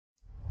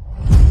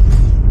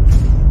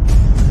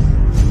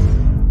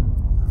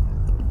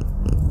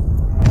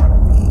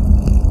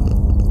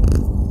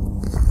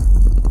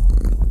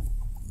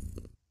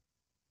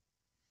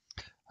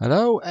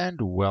Hello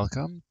and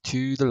welcome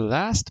to the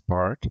last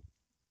part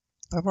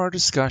of our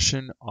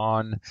discussion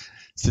on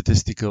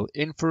statistical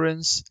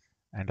inference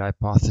and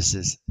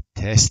hypothesis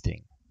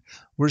testing.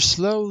 We're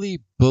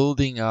slowly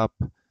building up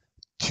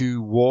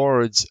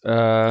towards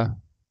a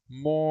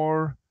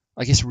more,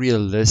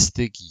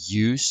 realistic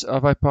use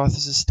of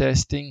hypothesis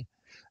testing,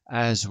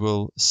 as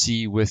we'll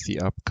see with the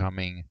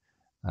upcoming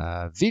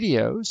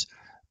videos.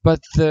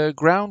 But the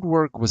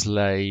groundwork was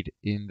laid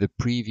in the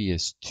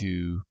previous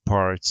two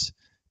parts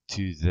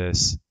to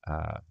this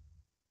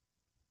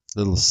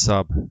little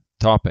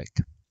subtopic.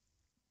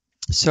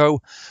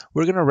 So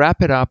we're going to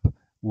wrap it up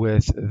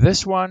with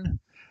this one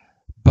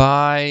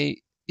by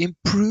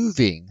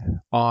improving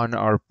on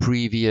our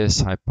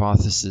previous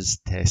hypothesis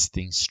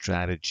testing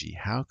strategy.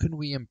 How can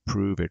we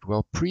improve it?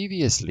 Well,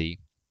 previously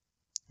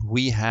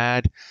we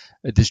had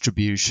a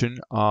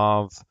distribution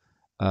of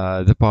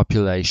the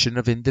population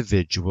of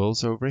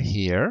individuals over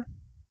here,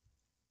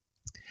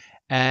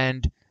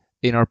 and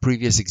in our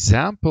previous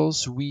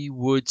examples, we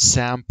would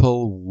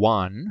sample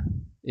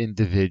one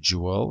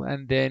individual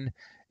and then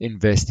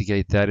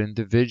investigate that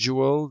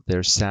individual,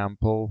 their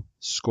sample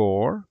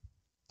score,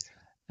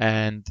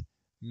 and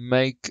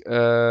make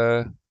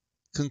a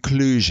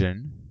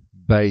conclusion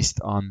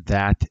based on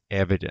that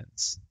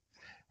evidence.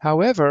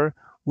 However,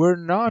 we're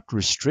not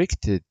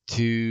restricted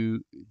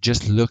to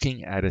just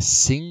looking at a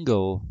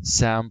single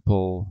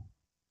sample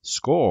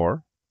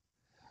score.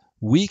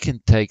 We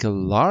can take a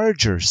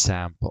larger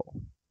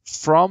sample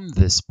from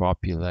this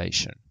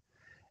population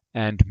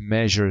and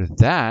measure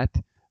that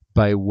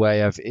by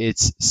way of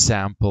its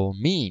sample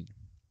mean.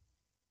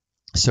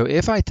 So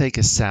if I take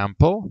a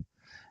sample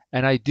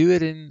and I do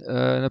it in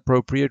an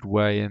appropriate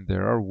way, and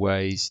there are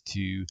ways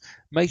to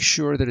make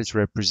sure that it's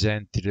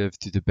representative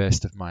to the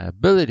best of my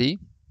ability,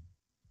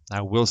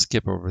 I will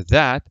skip over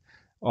that.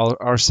 All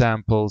our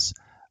samples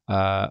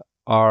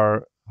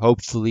are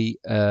hopefully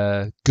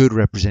a good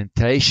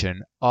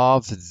representation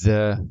of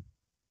the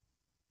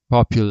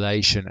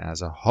population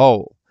as a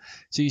whole.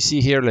 So you see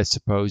here, let's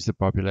suppose the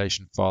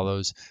population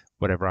follows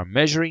whatever I'm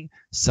measuring,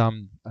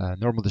 some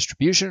normal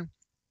distribution.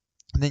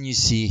 And then you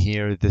see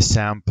here the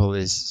sample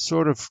is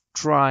sort of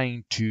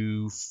trying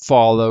to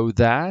follow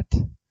that.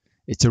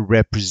 It's a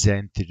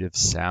representative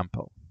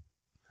sample.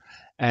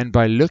 And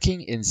by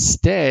looking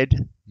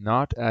instead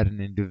not at an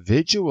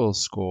individual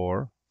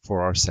score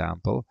for our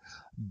sample,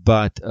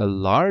 but a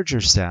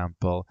larger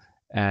sample,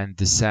 and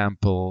the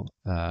sample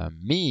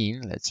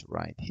mean, let's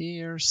write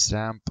here,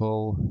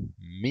 sample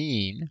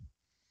mean,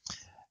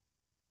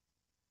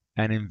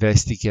 and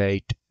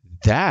investigate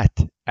that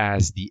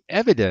as the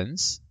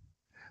evidence,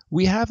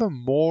 we have a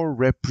more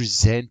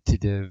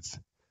representative,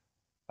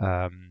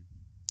 what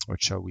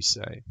shall we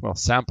say? Well,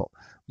 sample,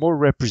 more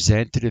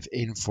representative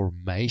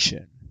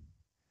information.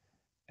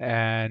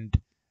 And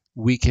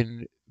we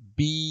can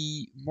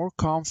be more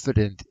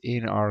confident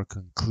in our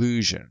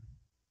conclusion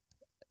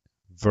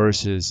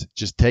versus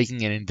just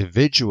taking an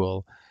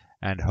individual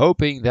and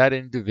hoping that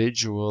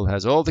individual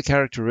has all the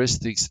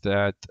characteristics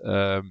that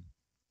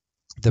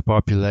the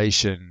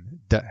population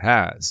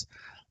has.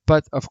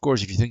 But of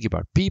course, if you think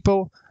about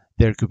people,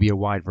 there could be a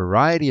wide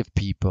variety of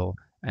people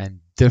and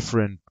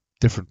different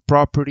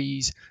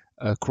properties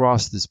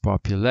across this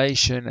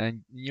population,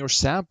 and in your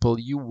sample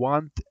you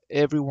want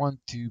everyone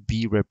to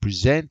be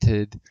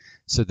represented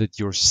so that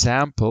your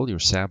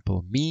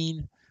sample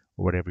mean,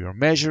 or whatever you're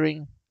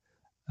measuring,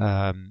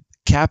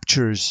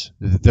 captures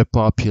the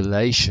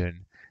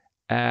population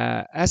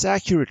as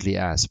accurately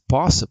as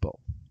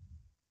possible.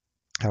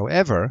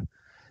 However,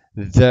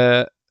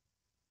 there's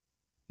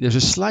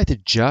a slight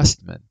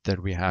adjustment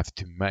that we have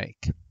to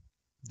make.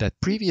 That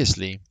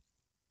previously,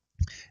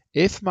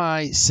 if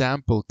my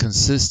sample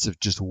consists of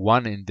just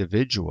one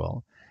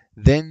individual,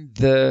 then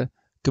the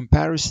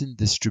comparison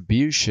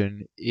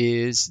distribution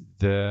is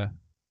the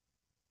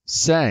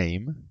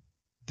same,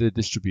 the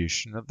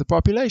distribution of the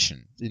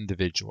population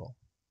individual.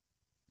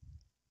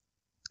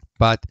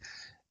 But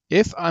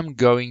if I'm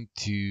going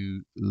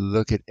to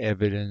look at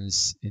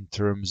evidence in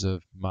terms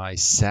of my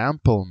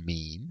sample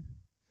mean,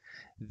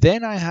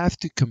 then I have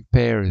to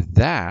compare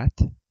that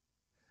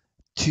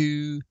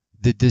to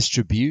the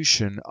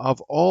distribution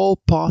of all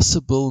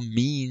possible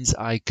means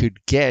I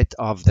could get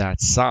of that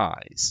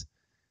size,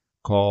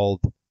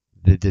 called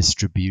the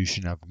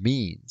distribution of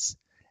means.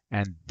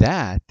 And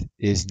that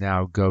is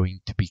now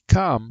going to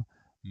become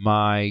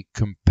my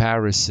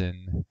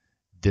comparison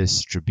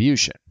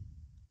distribution.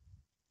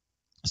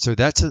 So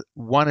that's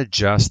one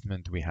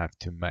adjustment we have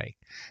to make.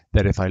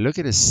 That if I look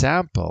at a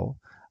sample,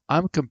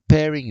 I'm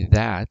comparing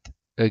that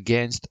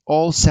against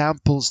all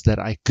samples that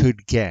I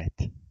could get.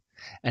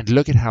 And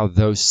look at how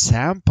those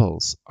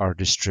samples are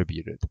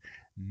distributed,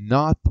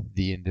 not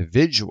the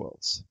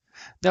individuals.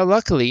 Now,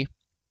 luckily,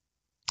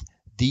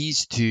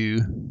 these two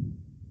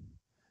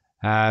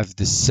have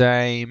the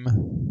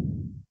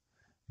same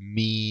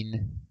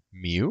mean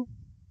mu,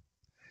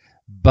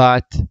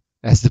 but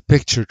as the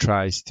picture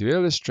tries to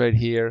illustrate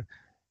here,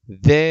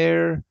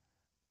 their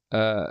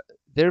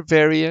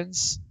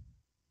variance,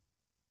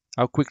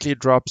 how quickly it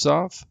drops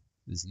off,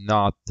 is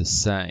not the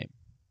same.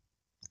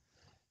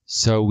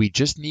 So we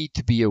just need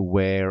to be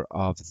aware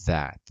of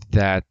that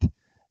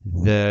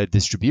the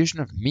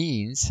distribution of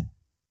means,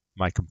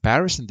 my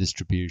comparison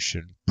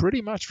distribution,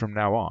 pretty much from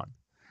now on,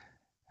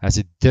 has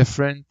a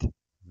different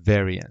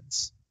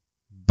variance.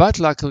 But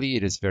luckily,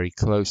 it is very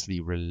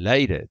closely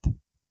related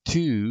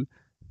to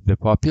the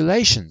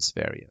population's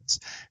variance.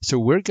 So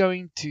we're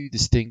going to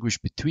distinguish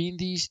between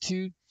these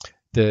two.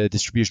 The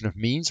distribution of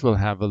means will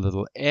have a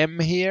little m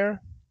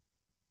here,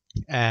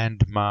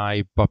 and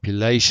my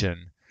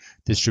population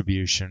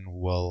distribution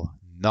will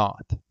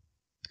not.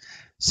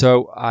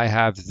 So I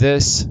have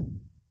this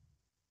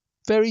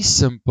very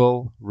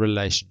simple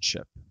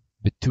relationship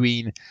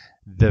between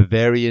the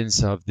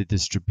variance of the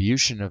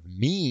distribution of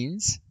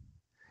means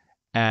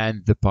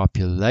and the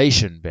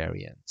population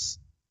variance.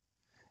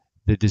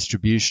 The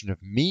distribution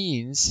of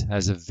means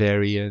has a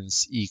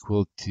variance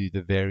equal to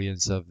the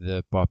variance of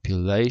the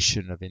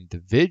population of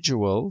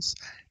individuals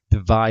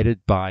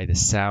divided by the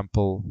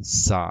sample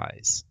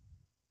size.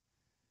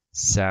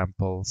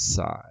 Sample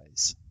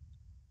size.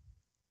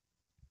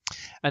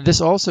 And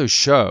this also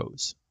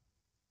shows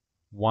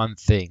one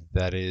thing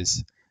that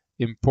is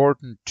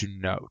important to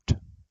note.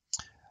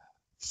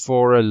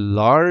 For a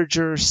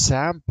larger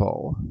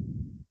sample,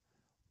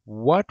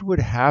 what would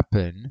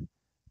happen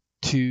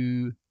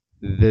to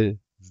the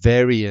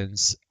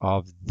variance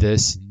of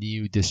this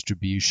new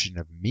distribution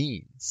of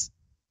means?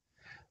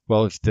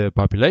 Well, if the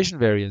population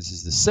variance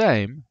is the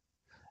same,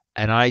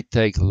 and I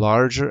take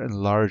larger and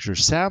larger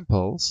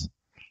samples,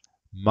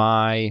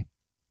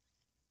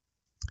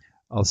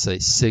 I'll say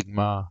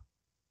sigma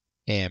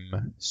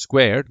m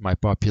squared, my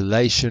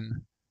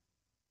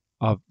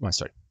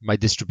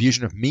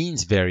distribution of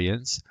means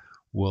variance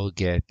will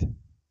get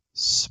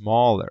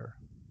smaller,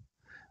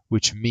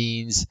 which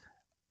means,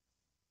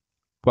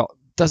 well,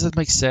 does it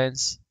make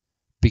sense?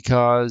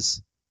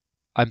 Because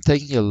I'm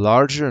taking a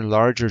larger and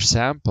larger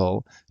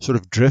sample, sort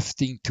of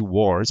drifting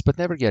towards, but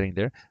never getting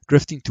there,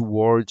 drifting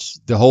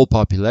towards the whole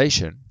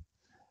population.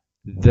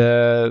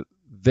 The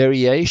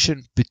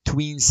variation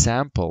between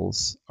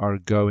samples are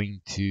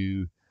going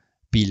to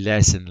be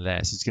less and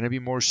less. It's going to be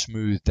more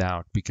smoothed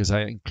out because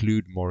I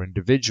include more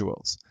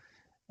individuals.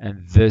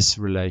 And this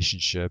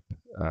relationship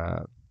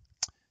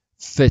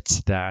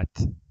fits that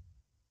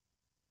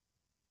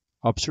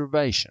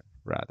observation,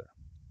 rather.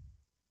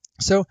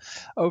 So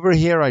over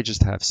here, I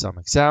just have some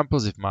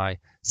examples. If my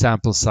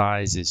sample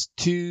size is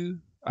 2,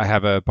 I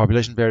have a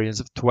population variance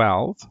of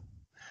 12,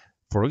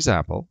 for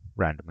example,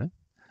 randomly.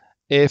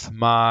 If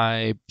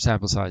my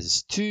sample size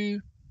is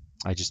 2,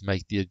 I just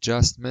make the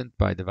adjustment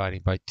by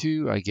dividing by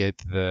 2. I get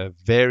the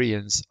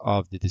variance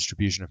of the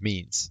distribution of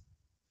means.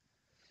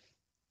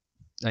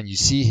 And you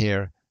see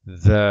here,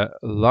 the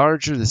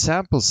larger the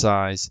sample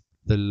size,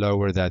 the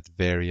lower that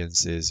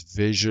variance is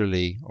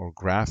visually or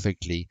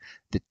graphically,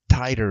 the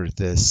tighter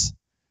this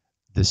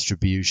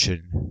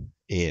distribution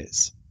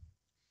is.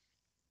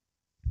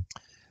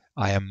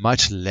 I am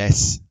much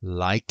less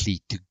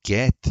likely to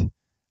get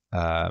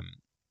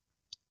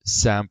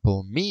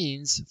sample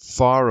means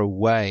far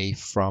away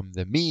from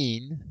the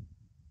mean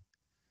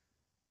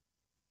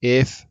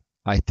if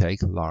I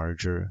take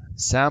larger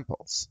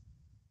samples.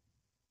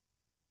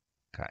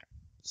 Okay,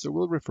 so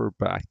we'll refer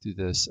back to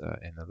this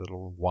in a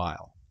little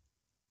while.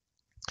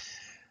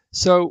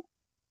 So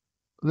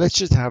let's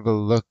just have a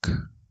look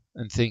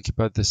and think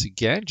about this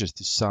again, just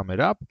to sum it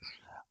up.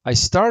 I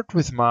start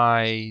with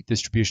my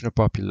distribution of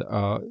the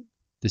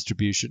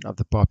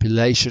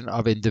population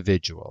of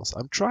individuals.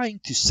 I'm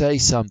trying to say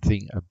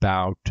something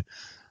about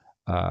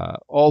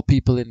all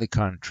people in the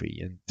country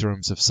in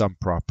terms of some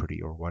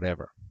property or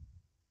whatever.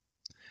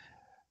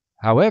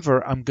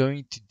 However, I'm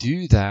going to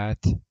do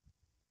that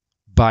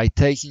by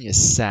taking a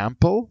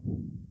sample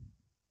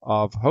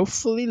of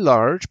hopefully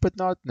large, but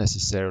not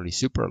necessarily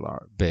super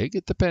large, big.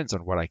 It depends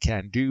on what I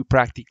can do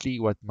practically,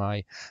 what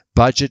my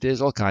budget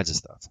is, all kinds of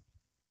stuff.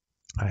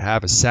 I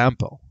have a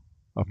sample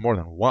of more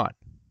than one.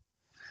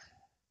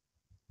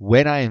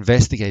 When I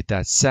investigate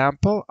that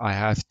sample, I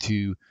have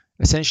to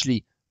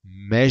essentially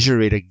measure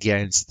it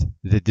against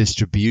the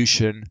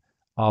distribution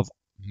of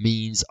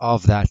means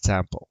of that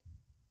sample,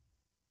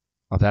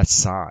 of that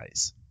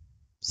size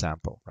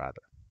sample,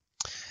 rather.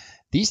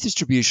 These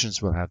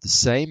distributions will have the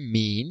same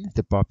mean,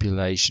 the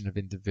population of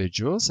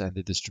individuals, and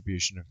the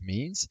distribution of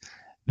means.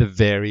 The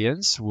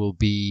variance will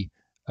be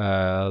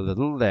a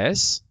little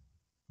less,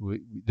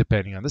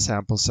 depending on the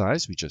sample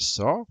size we just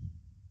saw.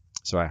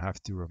 So I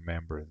have to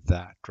remember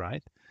that,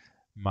 right?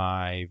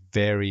 My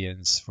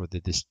variance for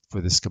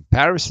this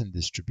comparison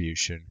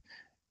distribution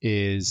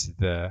is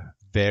the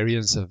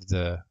variance of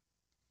the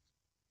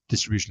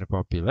distribution of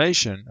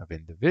population of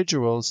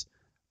individuals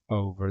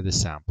over the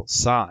sample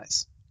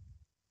size.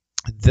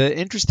 The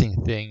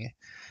interesting thing,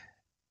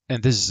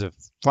 and this is a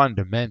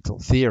fundamental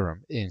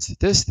theorem in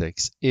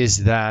statistics,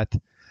 is that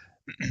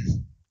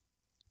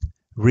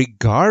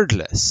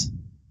regardless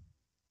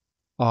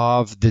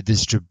of the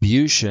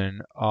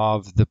distribution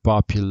of the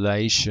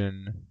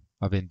population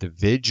of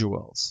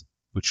individuals,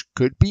 which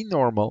could be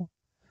normal,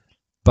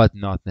 but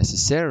not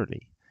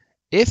necessarily,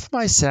 If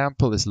my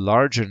sample is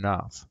large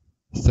enough,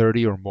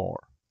 30 or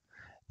more,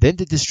 then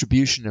the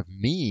distribution of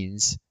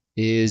means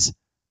is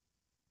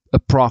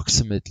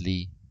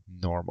approximately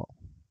normal.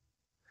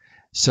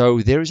 So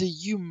there's a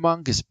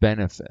humongous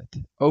benefit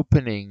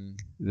opening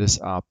this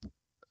up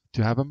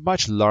to have a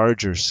much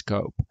larger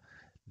scope,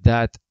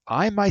 that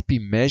I might be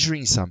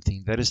measuring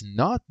something that is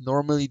not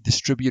normally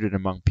distributed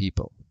among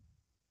people.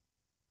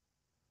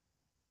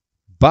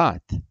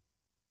 But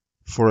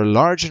for a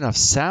large enough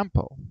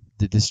sample,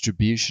 the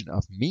distribution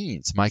of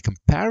means, my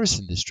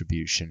comparison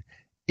distribution,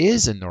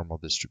 is a normal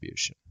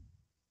distribution,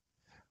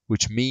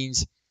 which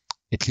means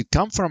it could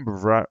come from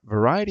a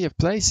variety of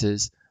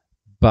places,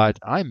 but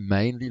I'm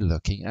mainly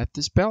looking at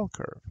this bell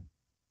curve,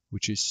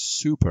 which is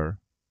super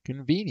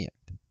convenient.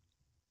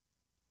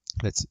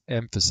 Let's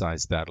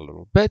emphasize that a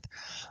little bit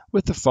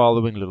with the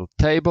following little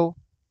table,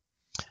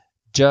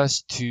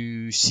 just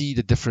to see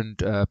the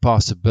different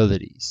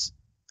possibilities.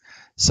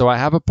 So I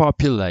have a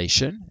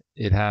population.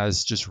 It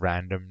has just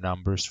random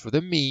numbers for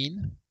the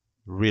mean,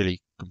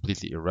 really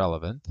completely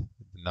irrelevant.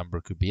 The number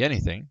could be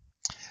anything.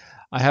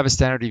 I have a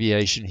standard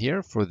deviation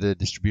here for the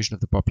distribution of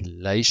the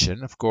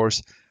population. Of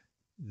course,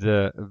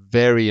 the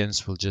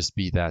variance will just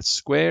be that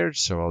squared,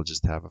 so I'll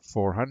just have a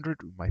 400.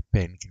 My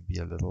pen can be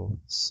a little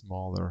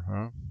smaller,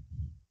 huh?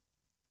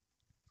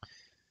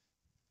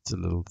 It's a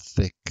little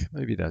thick.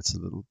 Maybe that's a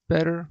little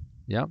better.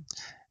 Yeah.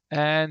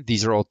 And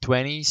these are all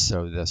 20,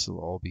 so this will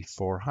all be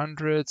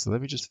 400. So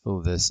let me just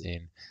fill this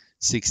in.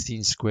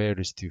 16 squared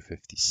is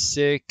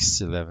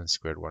 256, 11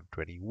 squared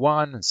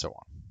 121, and so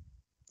on.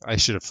 I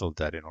should have filled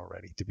that in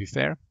already, to be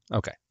fair.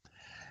 Okay,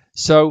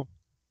 so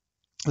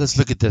let's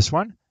look at this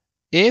one.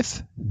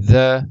 If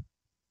the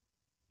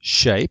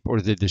shape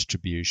or the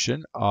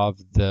distribution of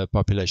the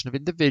population of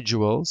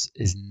individuals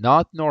is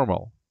not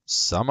normal,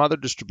 some other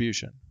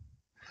distribution,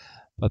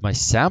 but my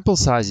sample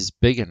size is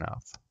big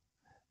enough,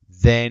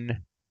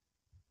 then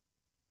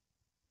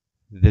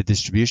the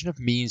distribution of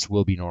means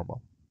will be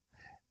normal.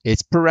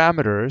 Its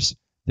parameters,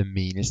 the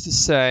mean is the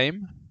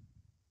same.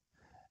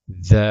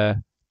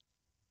 The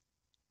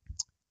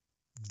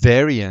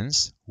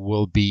variance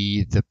will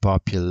be the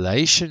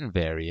population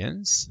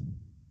variance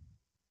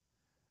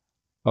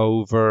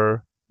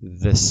over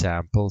the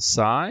sample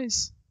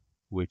size,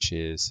 which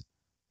is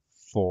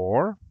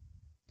 4.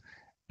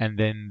 And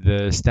then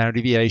the standard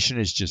deviation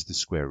is just the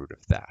square root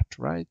of that,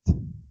 right?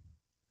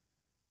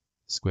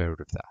 Square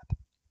root of that.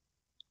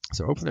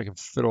 So hopefully I can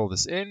fit all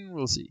this in.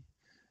 We'll see.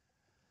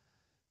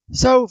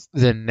 So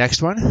the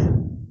next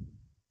one,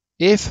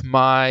 if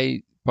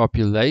my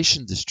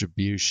population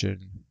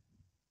distribution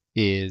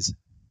is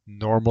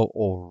normal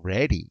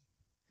already,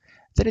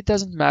 then it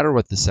doesn't matter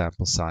what the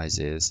sample size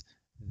is.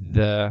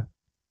 The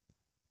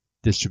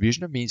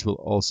distribution of means will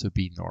also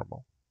be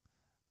normal.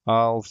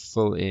 I'll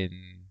fill in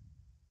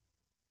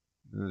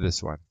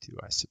this one too,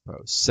 I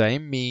suppose.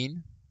 Same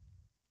mean.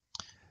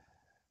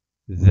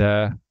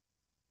 The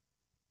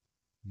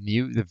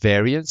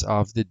variance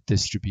of the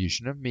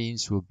distribution of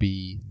means will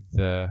be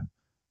the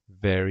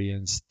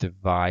variance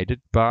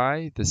divided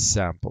by the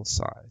sample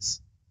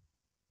size.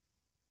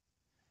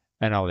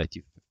 And I'll let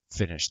you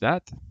finish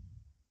that.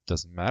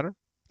 Doesn't matter.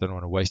 Don't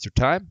want to waste your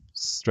time.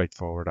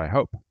 Straightforward, I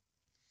hope.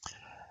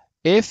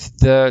 If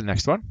the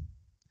next one,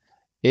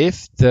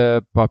 if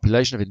the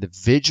population of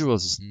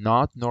individuals is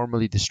not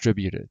normally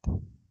distributed,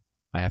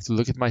 I have to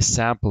look at my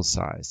sample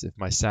size. If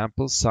my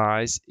sample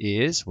size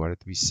is, what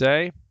did we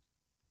say,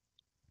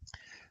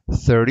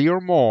 30 or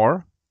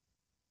more,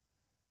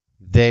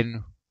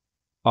 then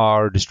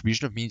our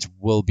distribution of means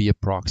will be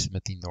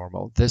approximately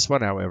normal. This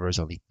one, however, is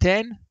only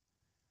 10.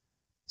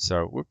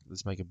 So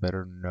let's make a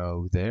better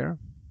no there.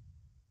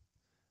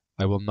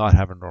 I will not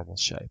have a normal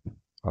shape.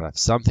 I'll have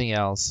something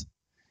else,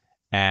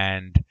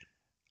 and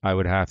I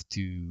would have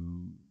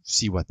to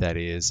see what that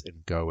is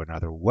and go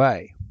another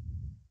way.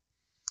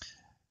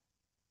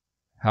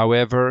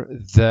 However,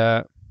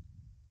 the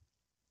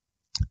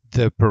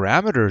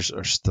parameters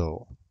are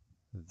still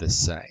the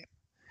same.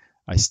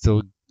 I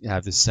still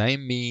have the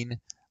same mean.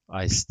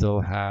 I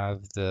still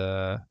have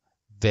the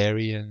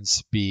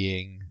variance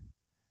being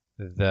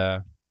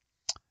the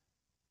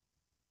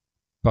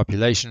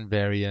population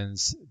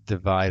variance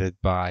divided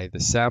by the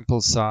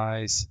sample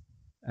size,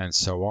 and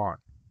so on.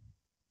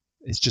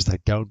 It's just I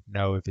don't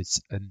know if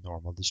it's a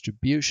normal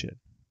distribution.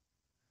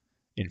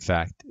 In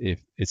fact, if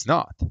it's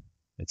not,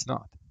 it's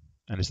not.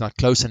 And it's not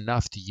close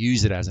enough to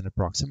use it as an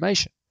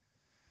approximation.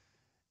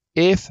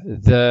 If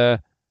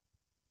the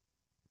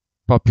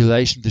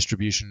population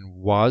distribution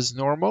was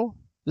normal,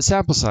 the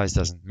sample size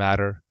doesn't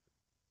matter.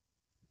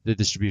 The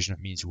distribution of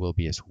means will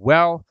be as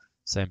well.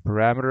 Same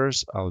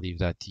parameters. I'll leave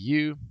that to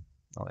you.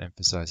 I'll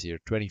emphasize here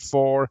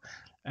 24.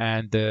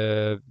 And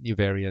the new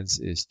variance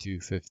is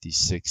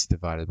 256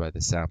 divided by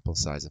the sample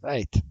size of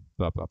 8.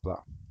 Blah, blah,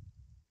 blah.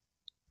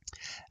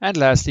 And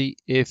lastly,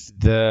 if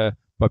the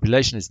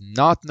population is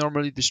not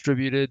normally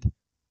distributed,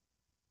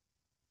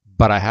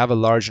 but I have a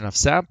large enough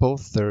sample,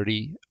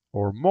 30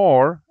 or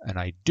more, and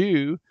I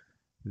do,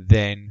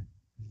 then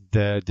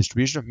the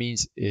distribution of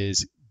means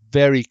is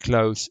very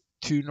close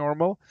to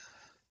normal.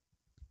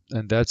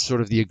 and that's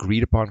sort of the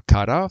agreed upon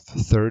cutoff,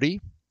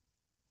 30.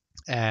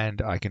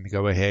 And I can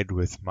go ahead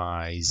with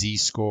my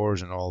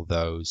z-scores and all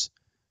those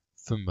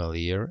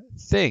familiar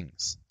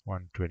things.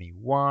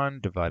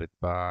 121 divided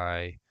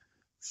by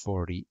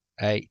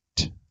 48,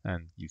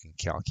 and you can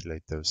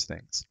calculate those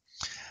things.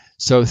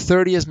 So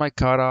 30 is my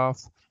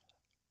cutoff.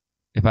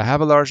 If I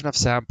have a large enough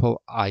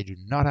sample, I do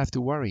not have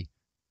to worry.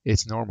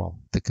 It's normal,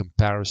 the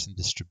comparison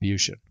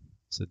distribution.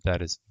 So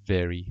that is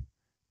very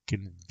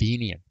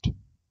convenient.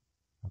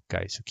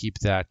 Okay, so keep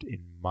that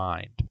in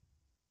mind.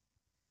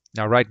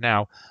 Now, right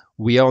now,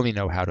 we only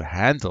know how to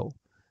handle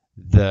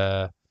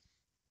a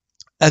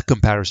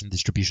comparison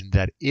distribution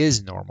that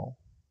is normal.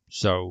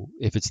 So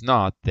if it's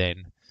not,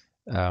 then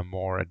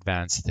more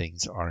advanced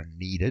things are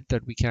needed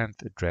that we can't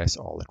address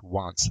all at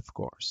once, of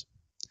course.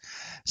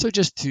 So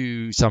just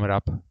to sum it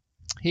up,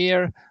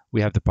 here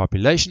we have the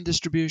population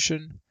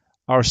distribution.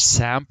 Our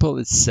sample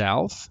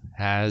itself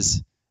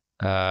has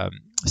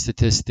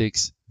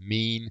statistics,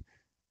 mean,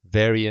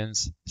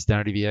 variance,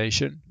 standard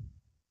deviation,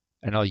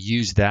 and I'll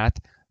use that,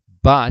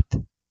 but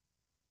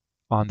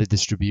on the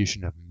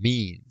distribution of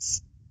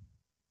means,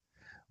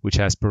 which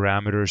has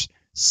parameters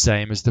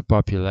same as the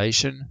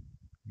population,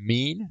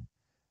 mean,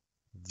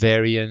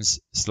 variance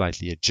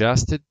slightly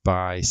adjusted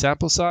by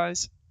sample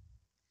size.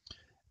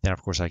 Then,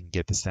 of course, I can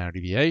get the standard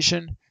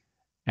deviation,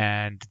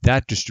 and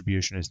that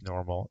distribution is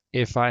normal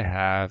if I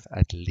have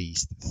at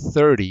least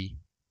 30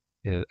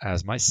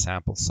 as my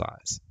sample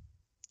size.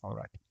 All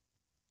right.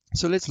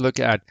 So let's look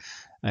at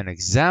an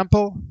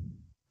example.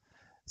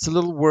 It's a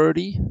little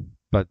wordy,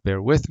 but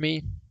bear with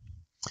me.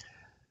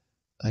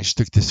 I just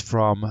took this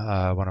from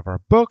one of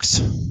our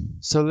books.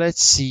 So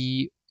let's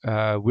see,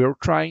 we're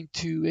trying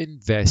to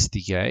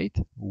investigate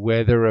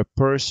whether a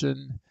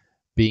person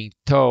being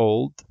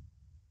told,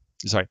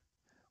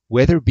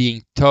 whether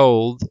being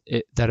told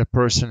that a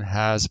person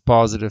has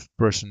positive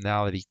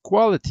personality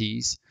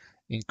qualities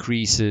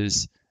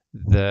increases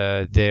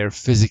their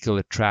physical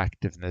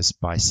attractiveness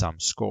by some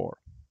score.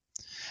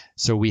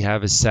 So we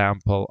have a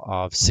sample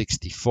of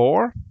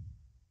 64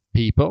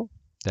 people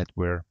that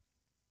we're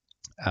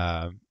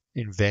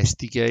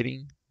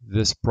investigating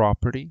this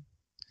property,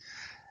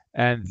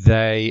 and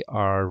they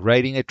are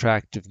rating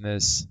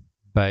attractiveness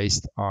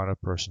based on a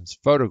person's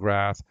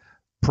photograph.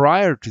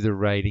 Prior to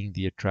rating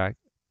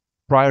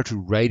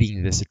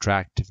this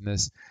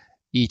attractiveness,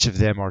 each of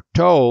them are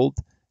told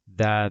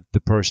that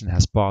the person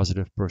has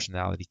positive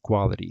personality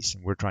qualities,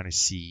 and we're trying to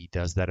see,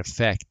 does that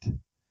affect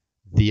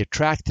the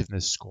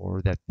attractiveness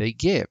score that they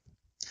give?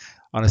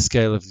 On a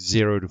scale of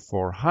 0 to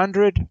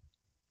 400,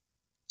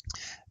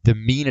 the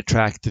mean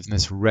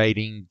attractiveness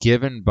rating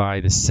given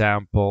by the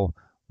sample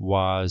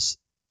was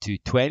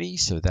 220,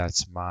 so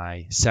that's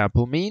my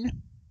sample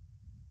mean.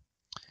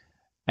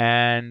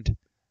 And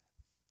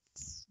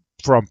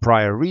from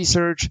prior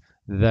research,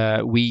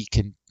 that we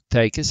can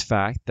take as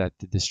fact that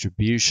the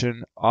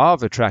distribution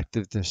of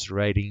attractiveness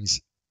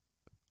ratings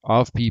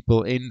of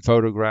people in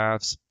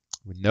photographs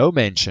with no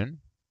mention,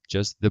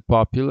 just the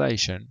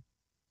population,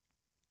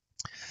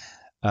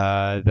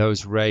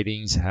 those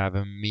ratings have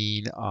a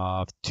mean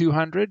of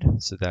 200,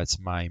 so that's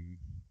my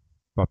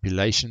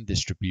population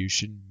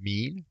distribution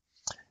mean,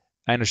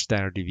 and a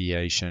standard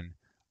deviation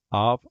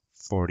of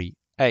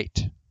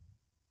 48.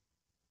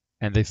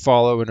 And they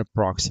follow an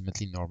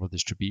approximately normal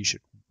distribution.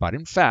 But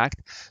in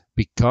fact,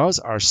 because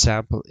our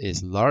sample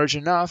is large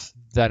enough,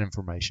 that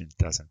information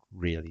doesn't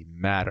really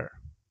matter.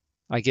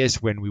 I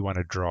guess when we want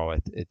to draw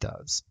it, it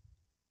does.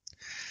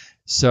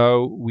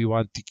 So we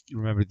want to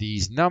remember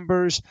these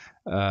numbers.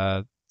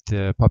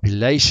 The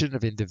population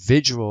of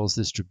individuals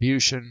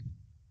distribution,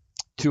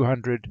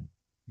 200,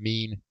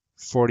 mean,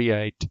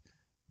 48,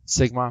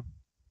 sigma,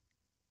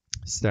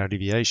 standard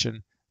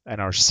deviation, and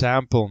our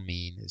sample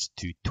mean is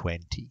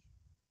 220.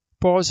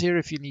 Pause here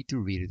if you need to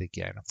read it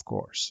again, of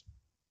course.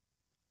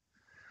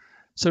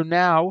 So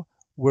now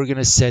we're going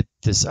to set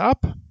this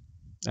up,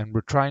 and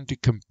we're trying to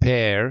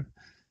compare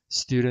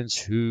students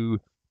who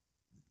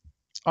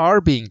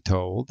are being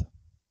told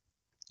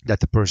that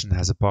the person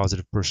has a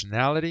positive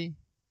personality,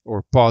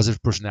 or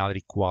positive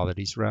personality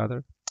qualities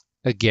rather,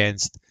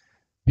 against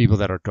people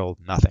that are told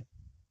nothing.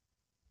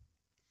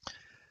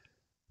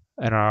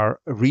 And our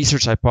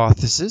research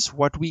hypothesis,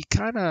 what we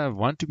kind of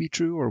want to be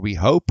true, or we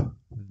hope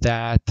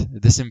that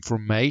this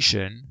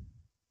information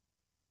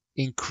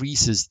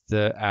increases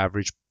the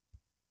average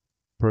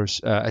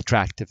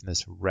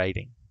attractiveness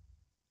rating,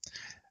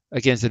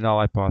 against the null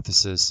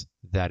hypothesis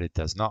that it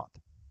does not.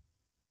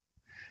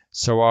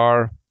 So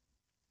our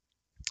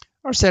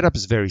setup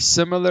is very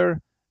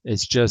similar.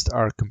 It's just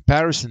our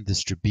comparison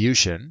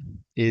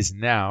distribution is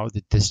now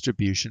the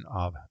distribution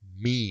of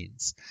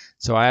means.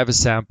 So I have a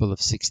sample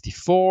of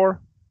 64.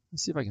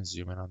 Let's see if I can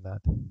zoom in on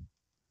that.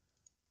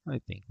 I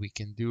think we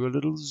can do a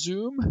little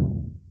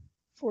zoom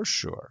for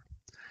sure.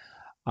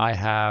 I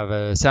have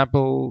a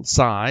sample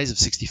size of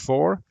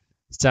 64,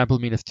 sample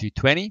mean of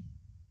 220,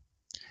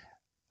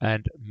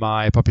 and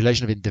my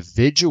population of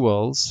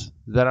individuals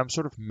that I'm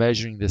sort of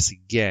measuring this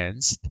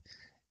against,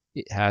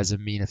 it has a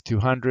mean of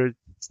 200,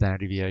 standard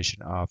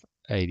deviation of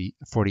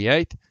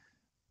 48.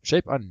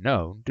 Shape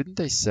unknown. Didn't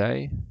they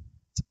say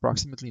it's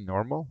approximately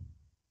normal?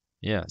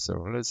 Yeah,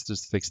 so let's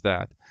just fix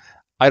that.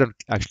 I don't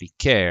actually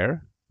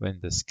care in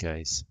this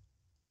case.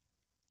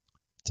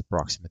 It's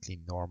approximately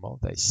normal,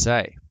 they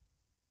say.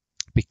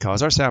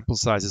 Because our sample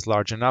size is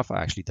large enough,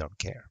 I actually don't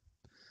care.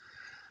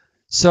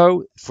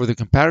 So for the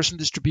comparison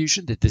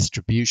distribution, the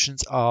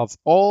distributions of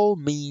all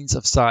means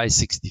of size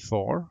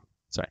 64,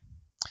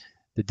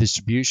 the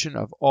distribution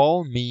of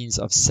all means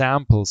of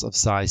samples of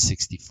size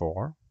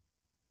 64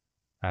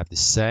 have the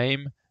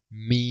same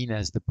mean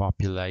as the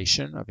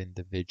population of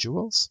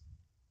individuals.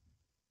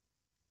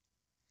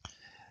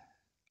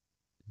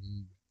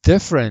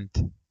 Different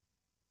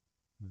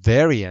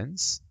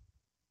variance,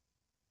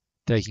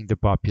 taking the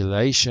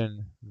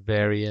population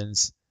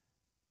variance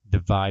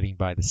dividing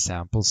by the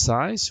sample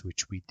size,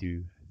 which we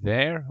do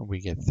there, and we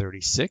get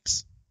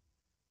 36.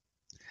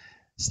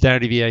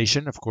 Standard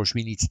deviation, of course,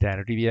 we need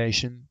standard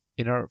deviation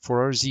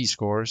for our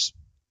z-scores.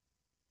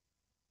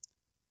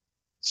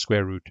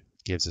 Square root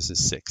gives us a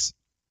 6.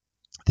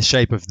 The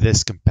shape of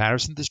this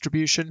comparison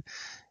distribution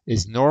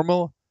is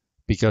normal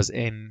because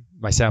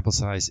my sample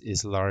size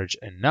is large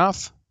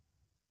enough.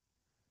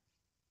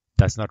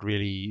 That's not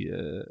really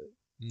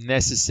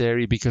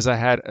necessary because I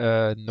had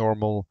a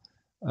normal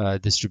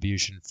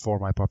distribution for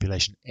my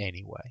population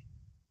anyway.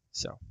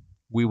 So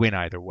we win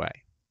either way.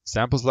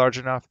 Sample's large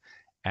enough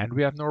and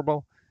we have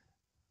normal.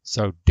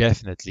 So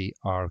definitely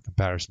our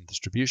comparison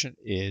distribution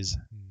is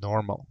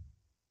normal.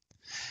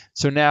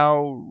 So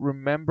now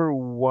remember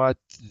what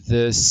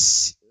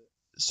this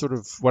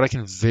what I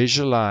can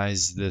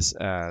visualize this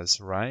as,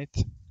 right?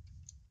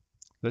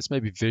 Let's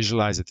maybe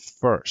visualize it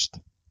first.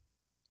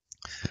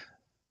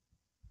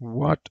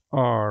 What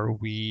are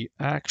we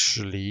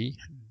actually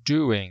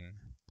doing?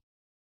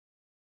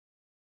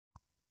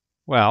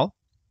 Well,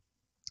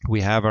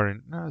 we have our,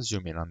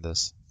 zoom in on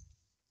this.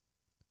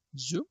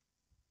 Zoom.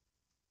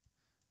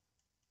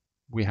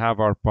 We have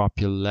our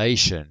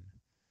population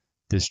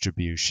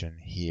distribution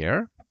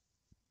here,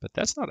 but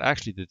that's not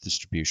actually the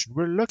distribution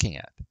we're looking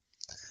at.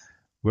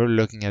 We're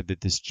looking at the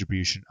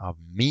distribution of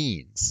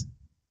means.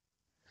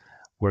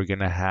 We're going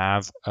to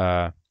have,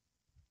 I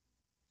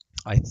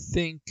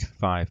think,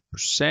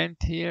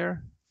 5%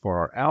 here for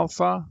our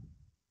alpha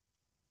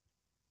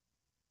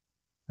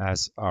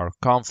as our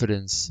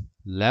confidence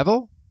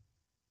level.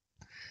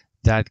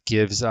 That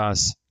gives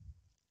us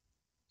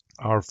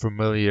our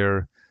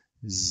familiar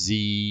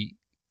z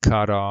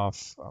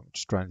cutoff. I'm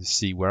just trying to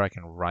see where I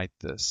can write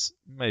this.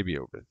 Maybe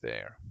over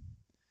there.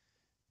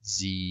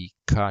 Z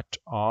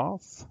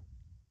cutoff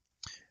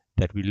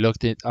that we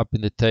looked it up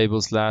in the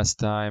tables last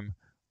time.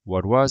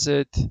 What was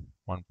it?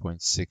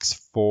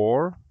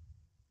 1.64.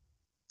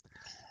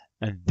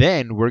 And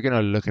then we're going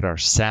to look at our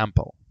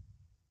sample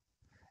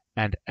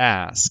and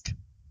ask,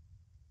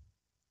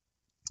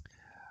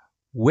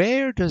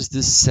 where does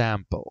this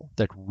sample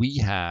that we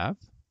have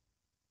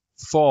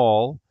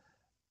fall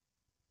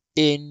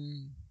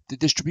in the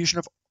distribution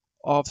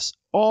of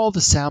all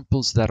the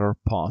samples that are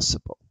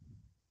possible?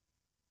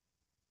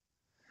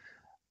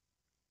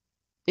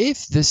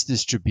 If this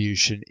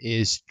distribution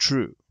is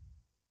true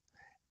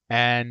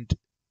and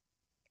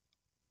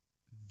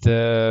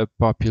the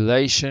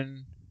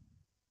population,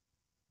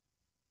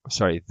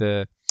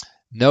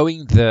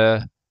 knowing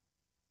the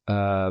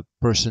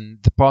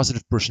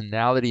positive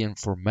personality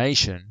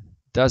information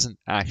doesn't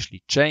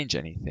actually change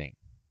anything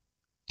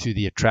to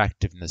the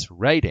attractiveness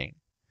rating,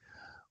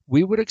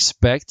 we would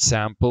expect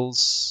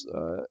samples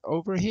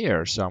over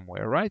here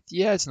somewhere, right?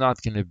 Yeah, it's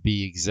not going to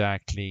be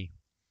exactly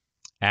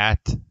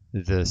at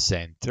the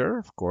center.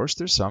 Of course,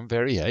 there's some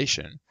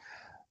variation,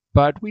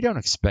 but we don't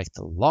expect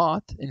a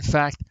lot. In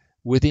fact,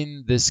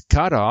 within this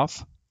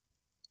cutoff,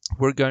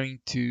 we're going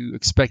to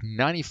expect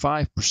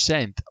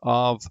 95%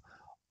 of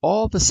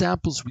all the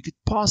samples we could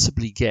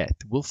possibly get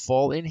will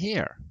fall in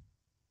here.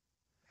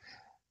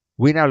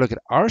 We now look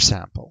at our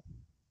sample.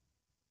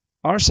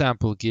 Our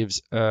sample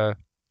gives an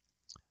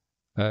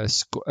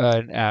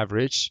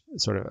average,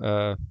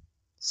 a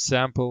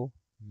sample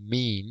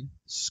mean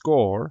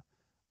score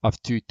of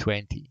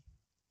 220.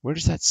 Where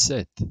does that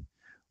sit?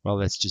 Well,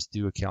 let's just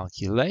do a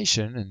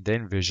calculation and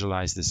then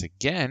visualize this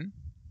again.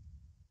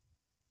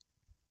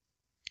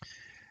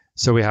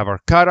 So we have our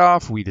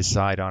cutoff. We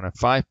decide on a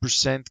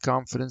 5%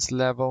 confidence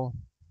level.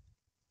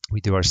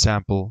 We do our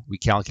sample. We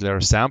calculate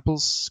our sample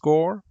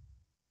score.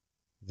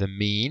 The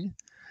mean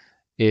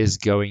is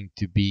going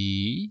to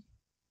be,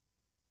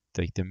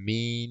 take the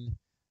mean,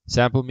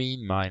 sample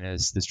mean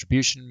minus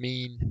distribution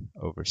mean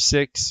over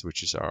 6,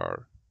 which is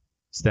our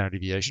standard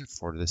deviation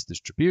for this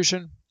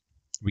distribution.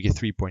 We get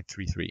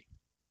 3.33.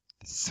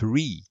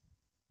 3.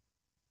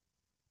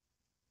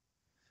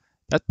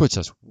 That puts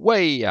us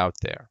way out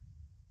there.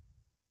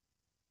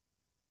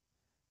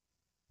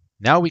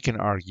 Now we can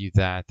argue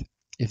that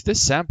if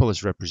this sample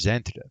is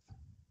representative,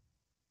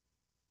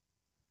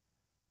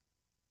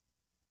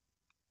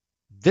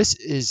 this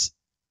is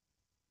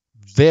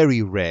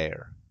very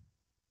rare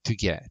to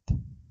get.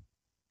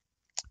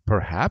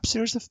 Perhaps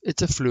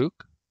it's a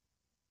fluke,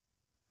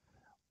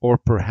 or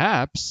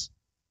perhaps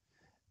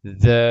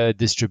the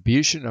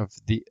distribution of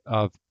the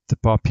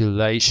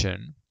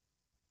population,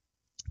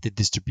 the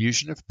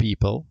distribution of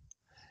people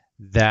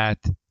that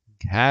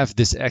have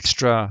this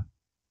extra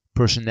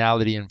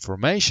personality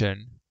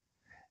information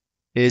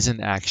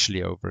isn't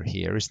actually over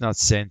here. It's not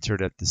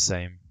centered at the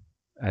same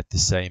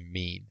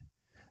mean,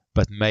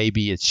 but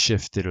maybe it's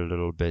shifted a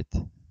little bit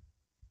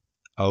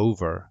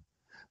over.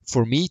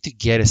 For me to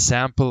get a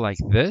sample like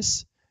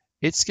this,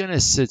 it's going to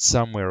sit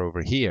somewhere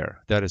over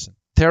here. That is a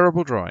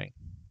terrible drawing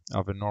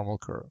of a normal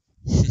curve.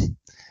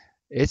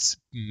 It's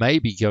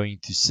maybe going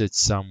to sit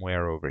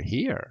somewhere over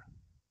here,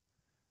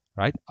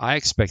 right? I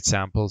expect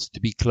samples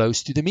to be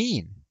close to the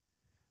mean.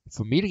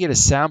 For me to get a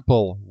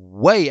sample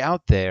way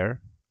out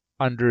there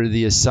under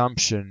the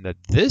assumption that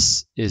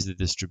this is the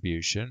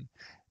distribution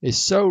is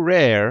so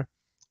rare,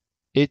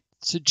 it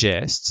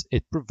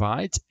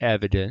provides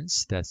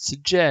evidence that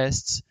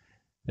suggests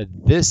that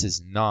this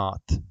is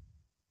not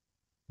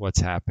what's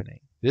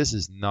happening. This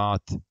is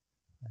not,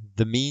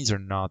 the means are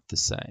not the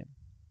same.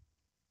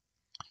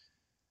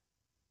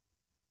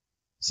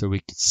 So we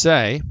could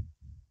say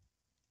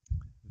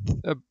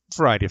a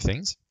variety of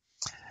things.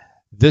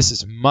 This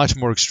is much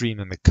more extreme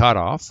than the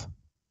cutoff.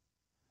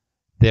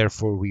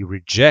 Therefore, we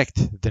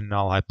reject the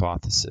null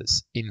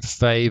hypothesis in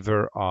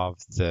favor of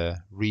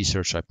the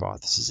research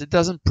hypothesis. It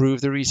doesn't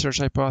prove the research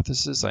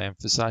hypothesis. I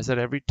emphasize that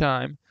every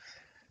time.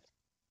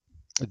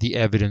 The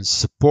evidence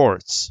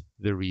supports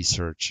the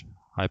research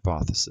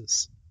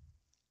hypothesis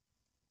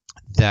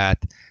that,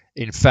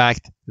 in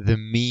fact, the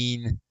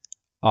mean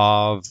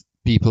of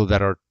people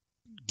that are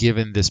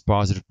given this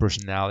positive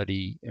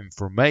personality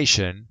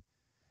information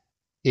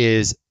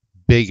is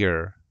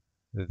bigger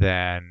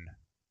than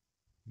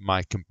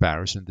my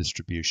comparison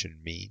distribution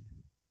mean.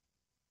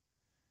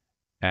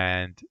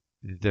 And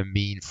the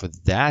mean for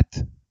that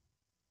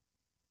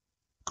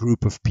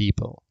group of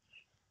people,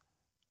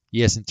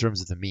 yes, in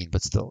terms of the mean,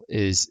 but still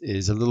is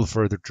a little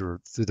further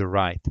to the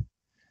right.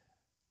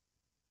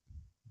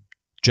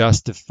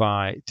 To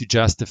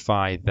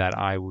justify that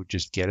I would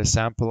just get a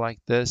sample like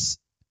this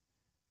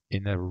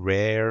in a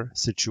rare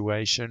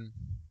situation,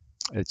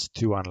 it's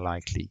too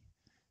unlikely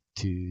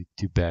to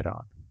bet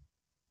on.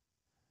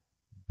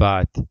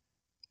 But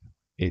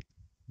it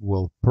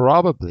will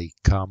probably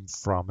come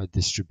from a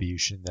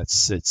distribution that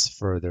sits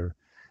further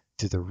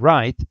to the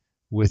right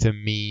with a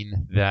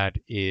mean that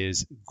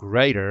is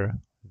greater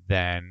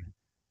than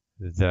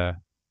the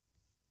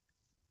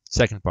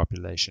second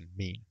population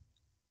mean.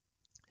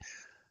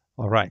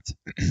 All right,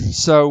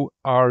 so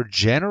our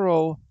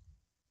general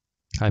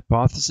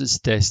hypothesis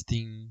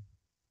testing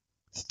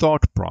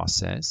thought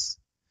process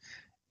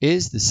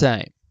is the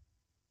same,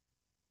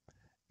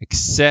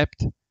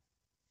 except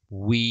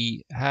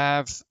we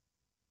have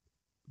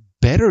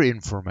better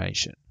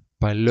information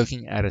by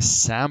looking at a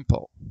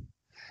sample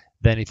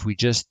than if we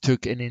just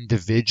took an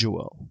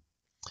individual.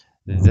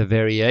 The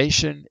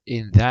variation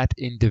in that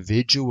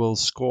individual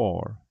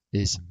score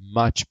is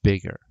much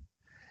bigger.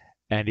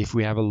 And if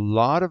we have a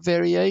lot of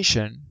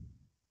variation,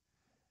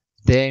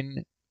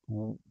 then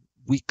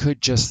we could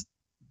just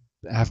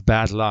have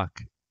bad luck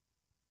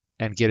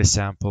and get a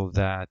sample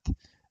that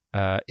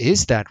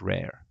is that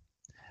rare.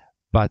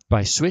 But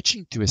by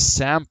switching to a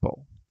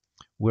sample,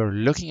 we're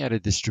looking at a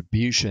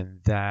distribution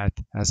that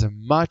has a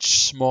much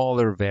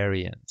smaller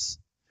variance,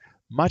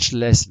 much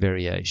less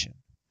variation.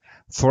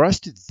 For us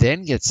to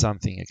then get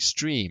something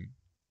extreme,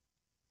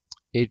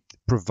 it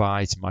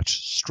provides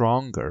much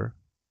stronger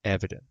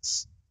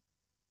evidence.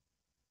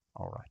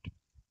 All right.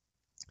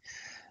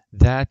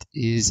 That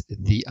is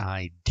the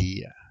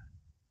idea.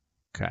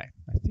 Okay,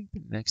 I think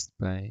the next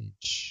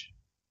page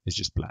is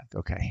just blank.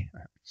 Okay.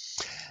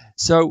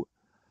 So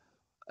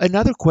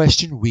another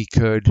question we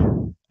could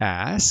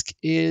ask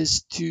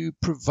is to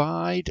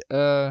provide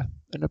an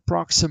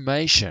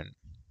approximation.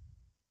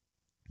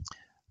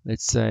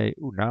 Let's say,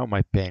 oh, now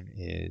my pen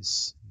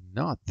is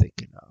not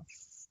thick enough.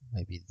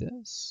 Maybe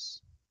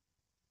this.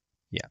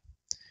 Yeah.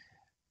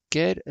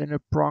 Get an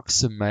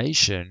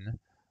approximation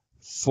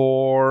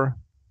for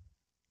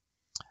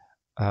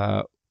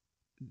I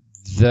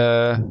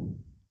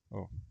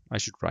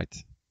should try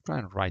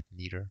and write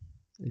neater.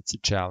 It's a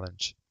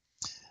challenge.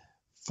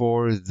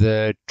 For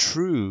the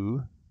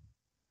true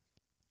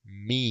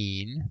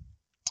mean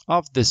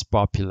of this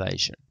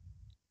population,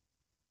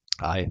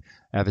 I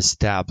have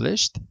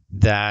established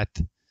that,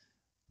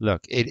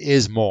 look, it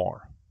is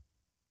more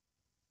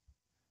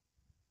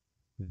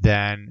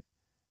than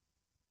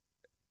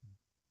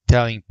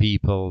telling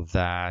people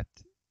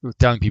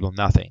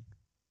nothing.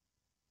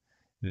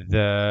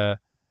 The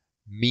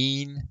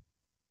mean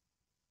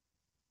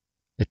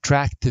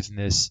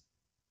attractiveness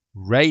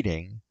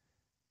rating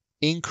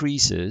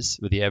increases,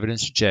 or the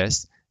evidence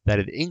suggests that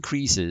it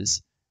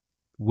increases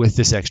with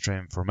this extra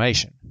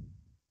information.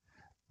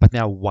 But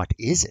now what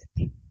is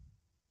it?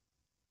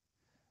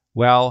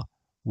 Well,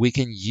 we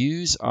can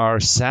use our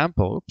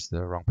sample, oops,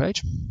 the wrong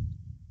page.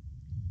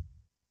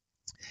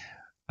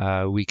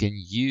 We can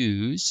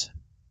use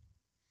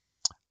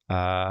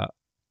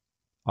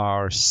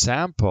our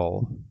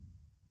sample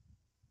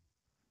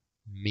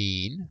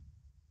mean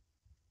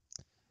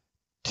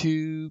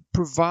to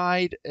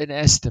provide an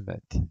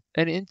estimate,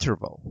 an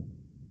interval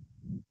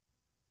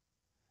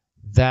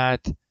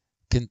that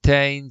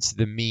contains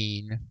the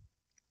mean,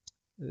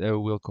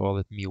 we'll call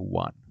it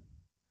mu1,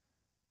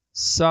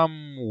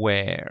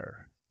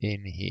 somewhere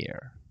in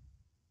here.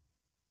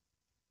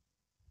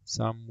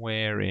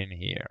 Somewhere in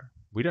here.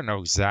 We don't know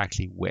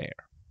exactly where.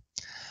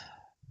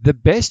 The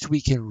best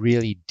we can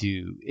really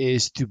do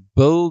is to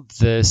build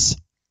this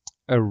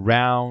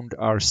around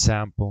our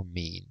sample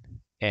mean,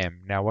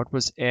 m. Now, what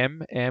was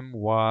m? M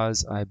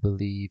was, I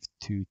believe,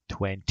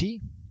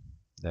 220.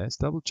 Let's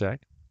double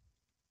check.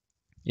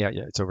 Yeah,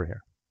 it's over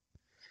here.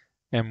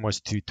 M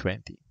was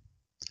 220.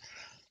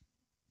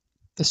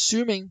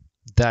 Assuming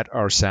that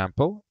our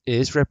sample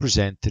is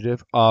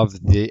representative of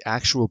the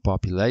actual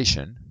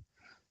population,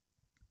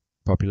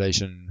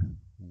 population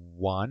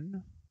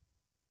 1,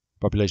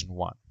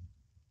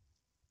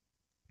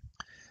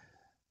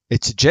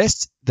 it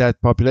suggests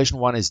that population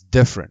 1 is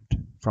different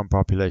from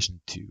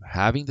population 2.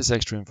 Having this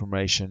extra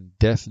information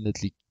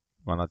definitely,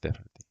 well, not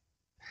definitely,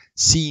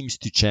 seems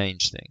to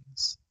change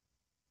things.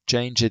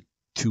 Change it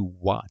to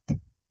what?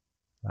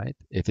 Right?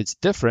 If it's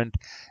different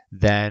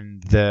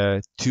than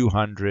the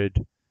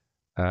 200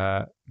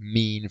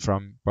 mean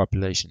from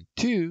population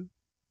 2,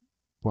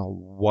 well,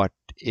 what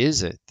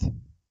is it?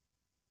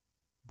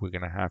 We're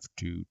going to have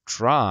to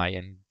try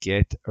and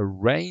get a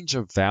range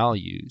of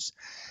values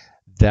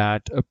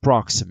that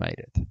approximate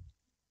it.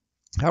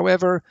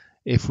 However,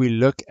 if we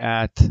look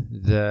at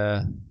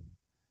the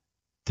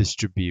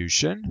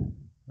distribution,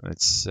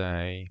 let's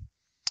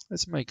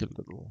make a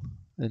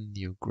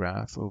new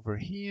graph over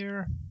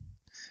here.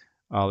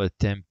 I'll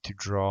attempt to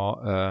draw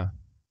a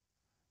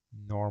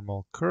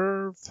normal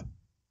curve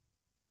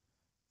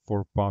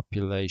for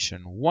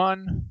population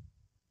 1.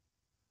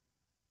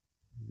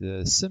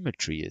 The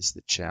symmetry is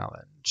the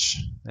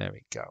challenge. There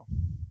we go.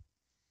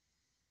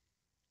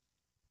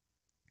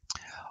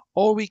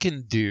 All we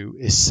can do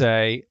is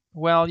say,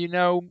 well,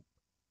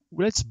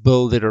 let's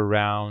build it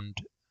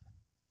around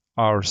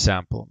our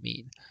sample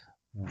mean.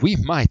 We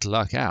might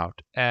luck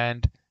out,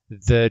 and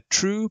the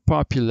true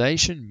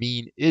population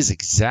mean is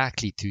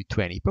exactly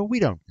 220, but we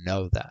don't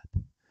know that.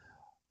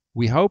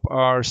 We hope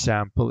our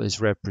sample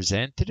is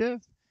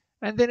representative,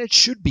 and then it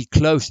should be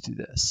close to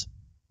this,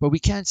 but we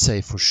can't say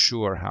for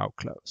sure how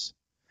close.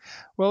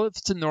 Well, if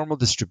it's a normal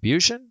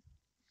distribution,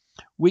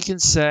 we can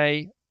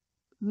say,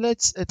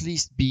 let's at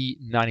least be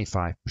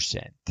 95%.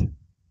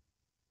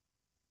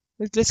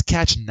 Let's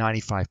catch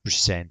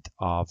 95%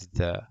 of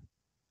the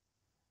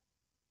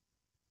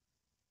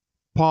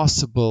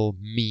possible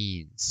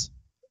means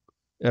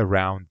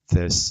around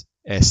this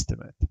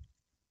estimate.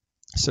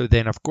 So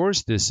then, of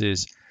course, this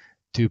is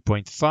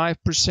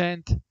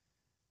 2.5%,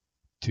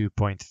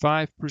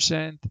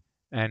 2.5%,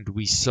 and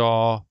we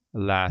saw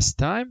last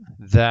time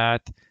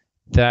that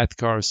that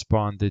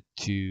corresponded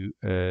to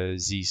a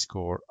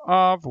z-score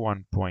of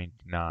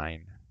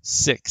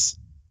 1.96.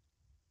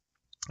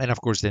 And of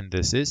course, then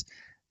this is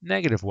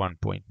negative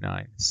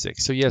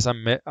 1.96. So yes,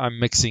 I'm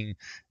mixing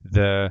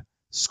the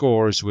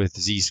scores with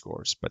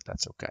z-scores, but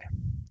that's okay.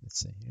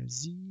 Let's say here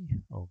z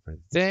over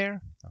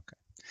there. Okay.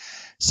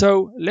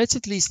 So let's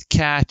at least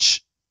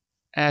catch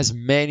as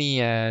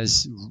many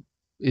as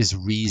is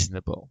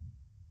reasonable.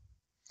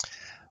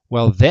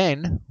 Well,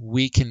 then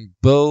we can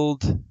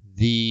build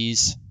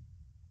these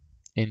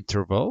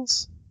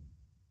intervals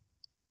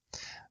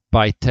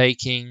by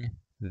taking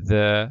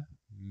the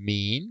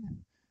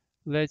mean.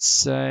 Let's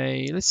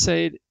say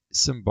it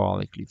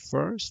symbolically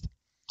first,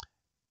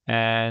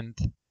 and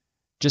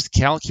just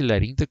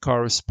calculating the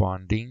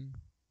corresponding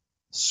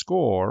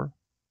score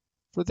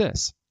for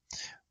this,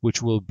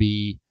 which will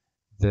be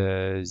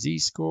the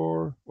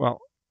z-score, well,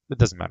 it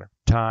doesn't matter,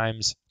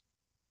 times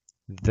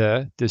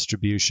the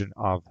distribution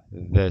of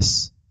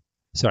this,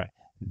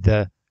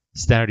 the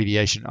standard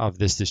deviation of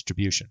this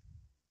distribution,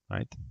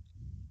 right?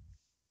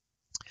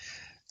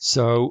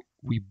 So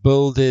we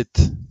build it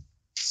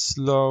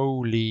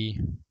slowly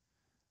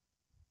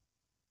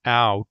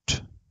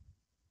out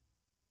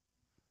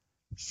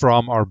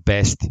from our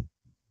best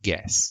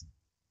guess.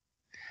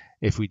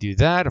 If we do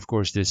that, of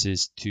course, this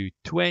is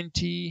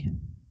 220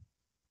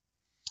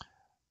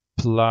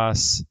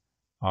 plus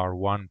our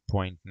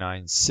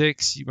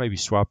 1.96. You maybe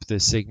swap the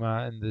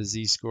sigma and the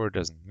z-score,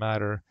 doesn't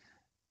matter,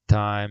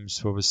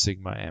 times, what was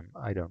sigma m?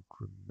 I don't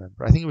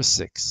remember. I think it was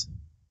 6.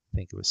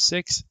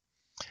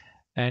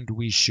 And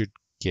we should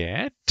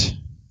get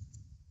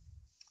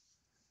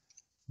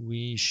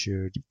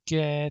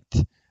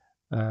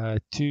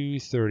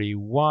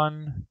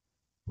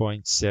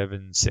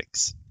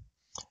 231.76.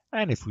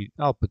 And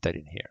I'll put that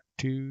in here,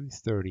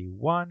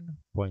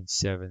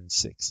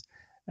 231.76.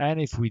 And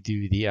if we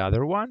do the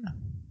other one,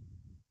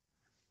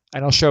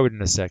 and I'll show it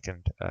in a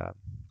second,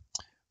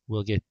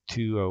 we'll get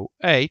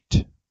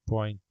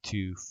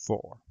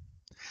 208.24.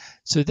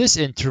 So this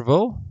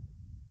interval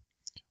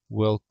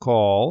we'll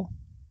call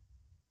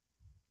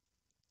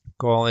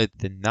it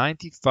the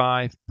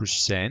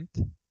 95%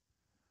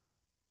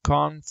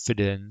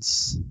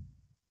 confidence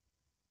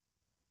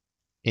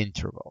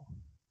interval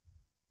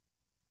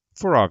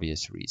for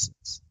obvious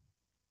reasons.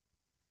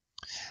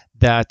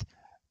 That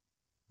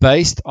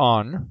based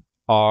on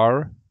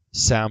our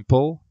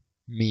sample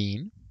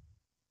mean,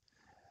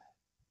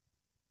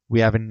 we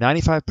have a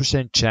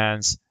 95%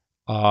 chance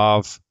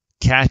of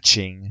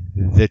catching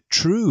the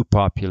true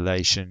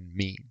population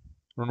mean.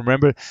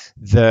 Remember,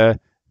 the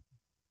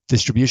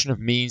distribution of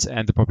means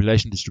and the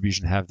population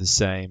distribution have the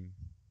same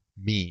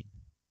mean.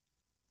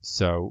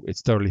 So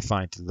it's totally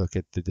fine to look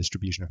at the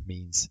distribution of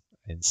means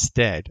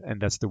instead, and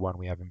that's the one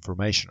we have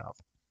information of.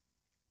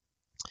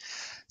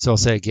 So I'll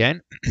say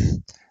again,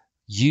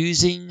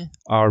 using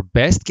our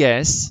best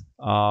guess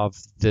of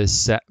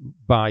the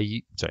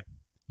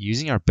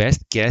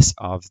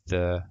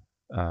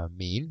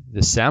mean,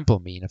 the sample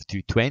mean of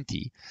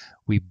 220,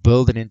 we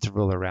build an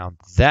interval around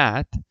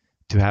that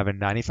to have a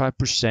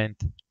 95%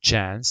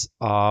 chance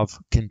of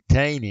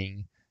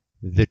containing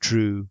the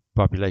true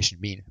population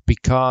mean,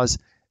 because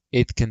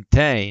it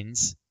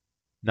contains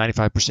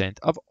 95%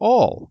 of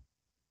all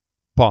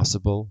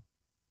possible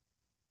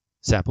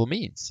sample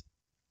means.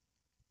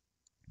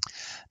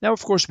 Now,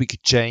 of course, we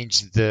could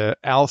change the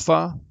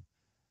alpha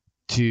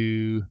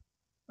to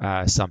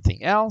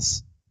something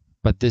else,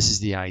 but this is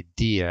the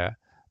idea.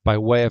 By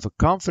way of a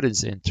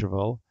confidence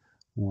interval,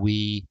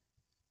 we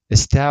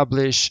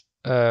establish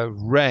a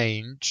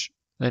range,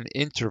 an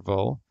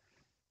interval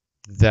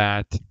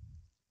that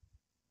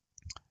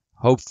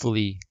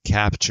hopefully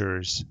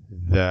captures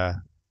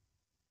the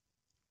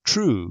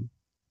true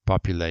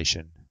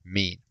population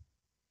mean.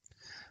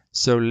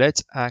 So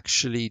let's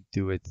actually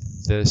do it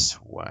this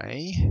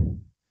way.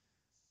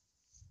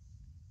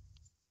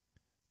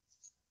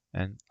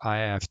 And I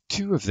have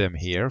two of them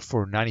here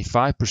for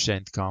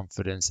 95%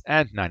 confidence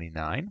and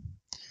 99.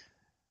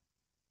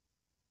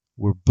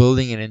 We're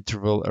building an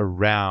interval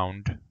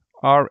around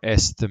our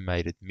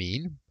estimated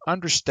mean,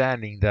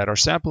 understanding that our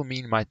sample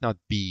mean might not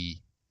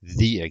be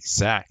the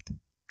exact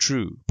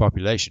true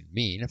population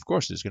mean. Of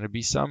course, there's going to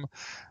be some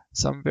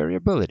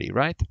variability,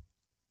 right?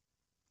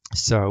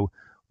 So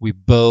we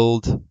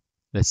build,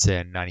 let's say,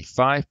 a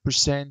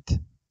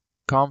 95%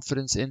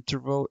 confidence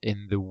interval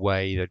in the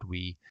way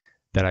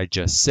that I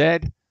just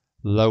said.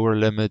 Lower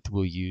limit,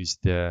 we'll use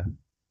the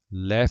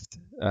left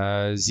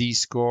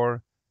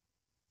z-score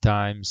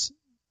times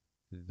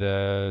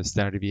the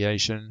standard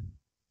deviation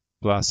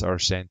plus our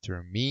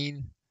center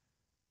mean,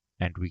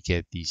 and we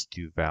get these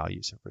two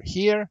values over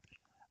here.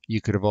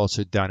 You could have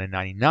also done a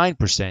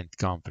 99%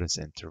 confidence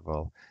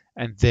interval,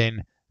 and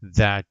then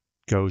that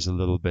goes a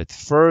little bit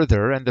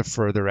further, and the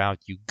further out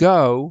you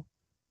go,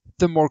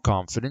 the more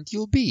confident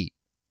you'll be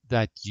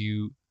that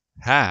you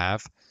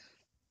have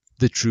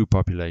the true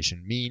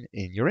population mean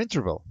in your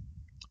interval.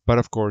 But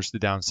of course, the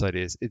downside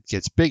is it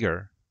gets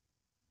bigger,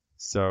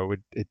 so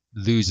it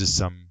loses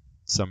some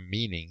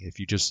meaning. If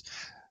you just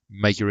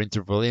make your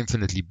interval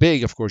infinitely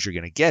big, of course you're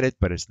going to get it,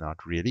 but it's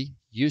not really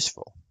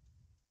useful.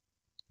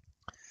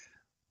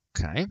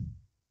 Okay,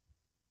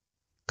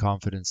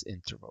 confidence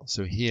interval.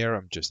 So here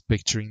I'm just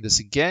picturing this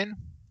again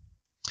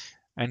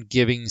and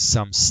giving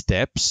some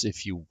steps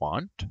if you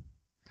want.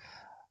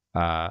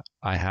 I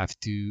have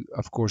to,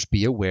 of course,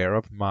 be aware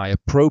of my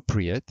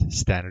appropriate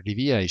standard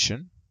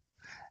deviation.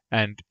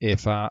 And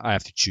if I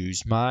have to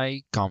choose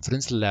my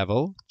confidence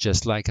level,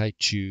 just like I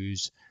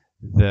choose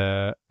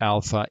the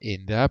alpha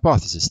in the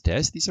hypothesis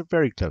test. These are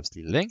very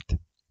closely linked.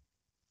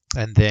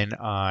 And then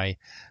I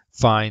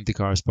find the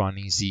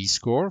corresponding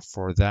z-score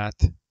for that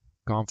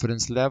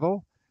confidence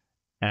level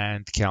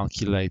and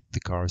calculate the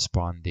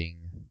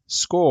corresponding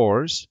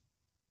scores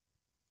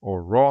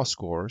or raw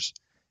scores,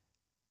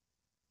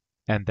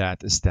 and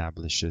that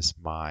establishes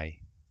my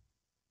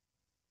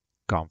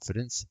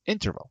confidence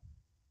interval.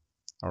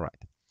 All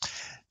right.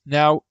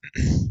 Now,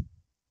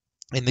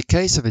 in the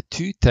case of a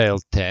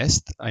two-tailed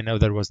test, I know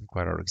that wasn't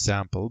quite our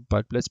example,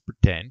 but let's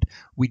pretend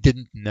we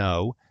didn't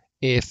know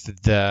if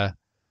the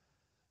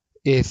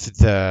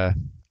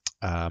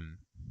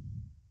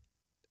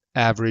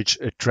average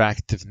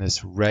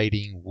attractiveness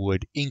rating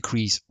would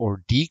increase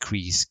or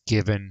decrease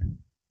given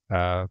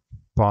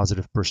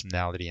positive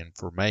personality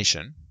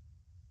information.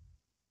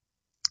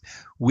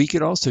 We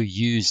could also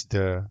use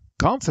the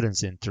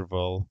confidence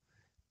interval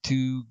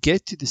to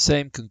get to the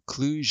same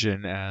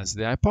conclusion as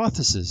the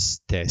hypothesis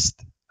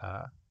test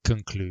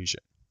conclusion.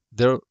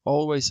 They'll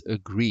always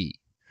agree.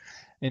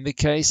 In the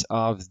case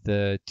of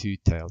the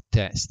two-tailed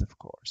test, of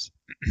course.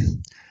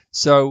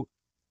 So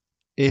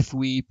if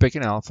we pick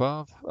an alpha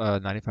of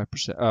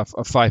 95%, of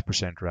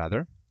 5%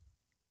 rather,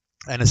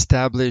 and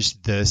establish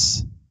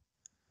this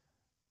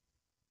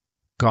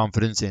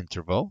confidence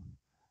interval,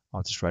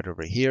 I'll just write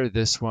over here,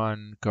 this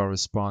one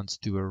corresponds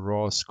to a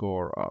raw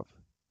score of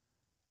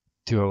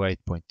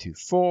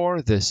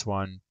 208.24, this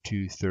one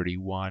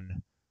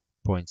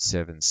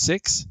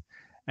 231.76,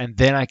 and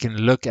then I can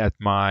look at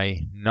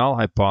my null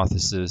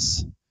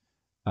hypothesis,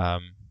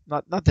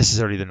 not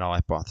necessarily the null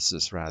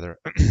hypothesis rather,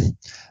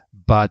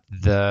 but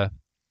the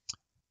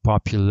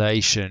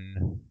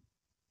population,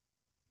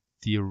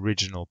 the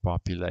original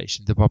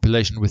population, the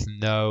population with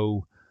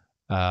no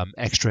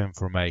extra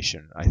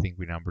information. I think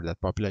we numbered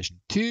that population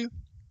 2.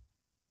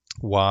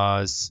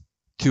 was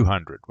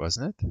 200,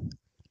 wasn't it?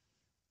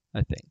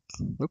 I think.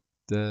 Oop,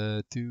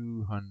 the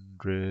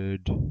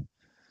 200.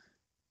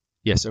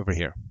 Yes, over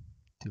here,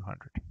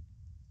 200.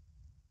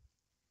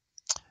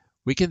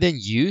 We can then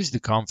use the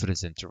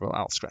confidence interval.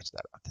 I'll scratch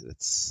that out.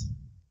 It's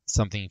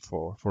something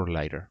for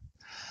later.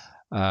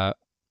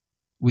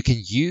 We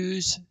can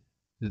use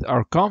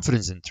our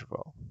confidence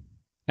interval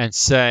and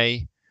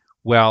say,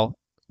 well,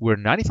 we're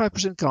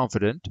 95%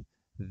 confident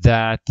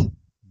that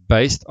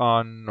based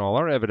on all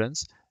our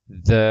evidence,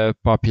 the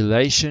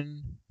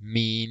population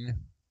mean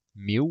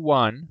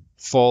mu1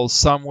 falls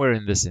somewhere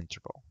in this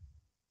interval.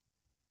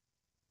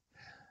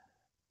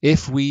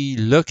 If we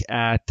look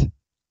at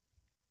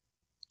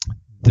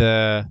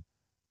the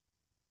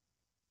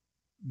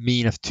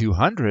mean of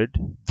 200,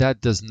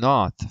 that does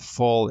not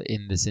fall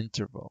in this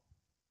interval.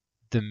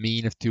 The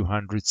mean of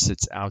 200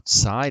 sits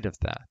outside of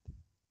that.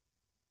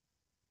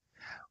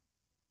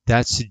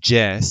 That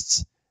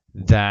suggests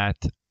that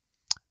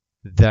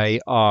they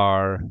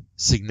are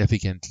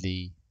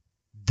significantly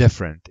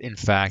different. In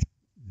fact,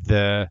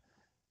 the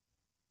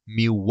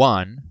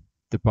mu1,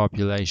 the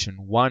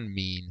population 1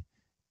 mean,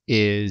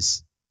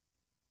 is,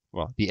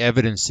 well, the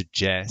evidence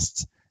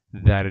suggests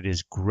that it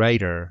is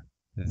greater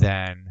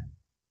than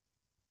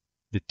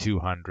the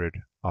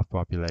 200 of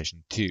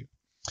population 2.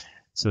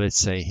 So let's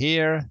say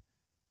here,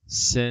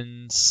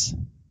 since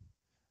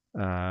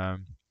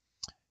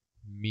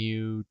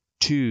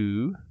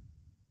mu2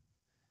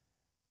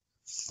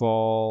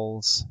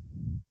 falls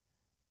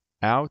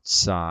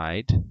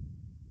outside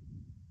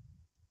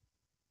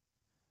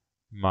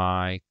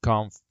my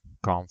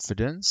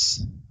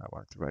confidence, I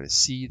wanted to write a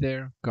C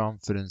there,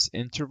 confidence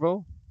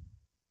interval,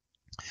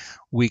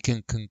 we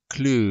can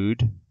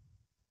conclude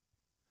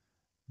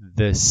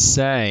the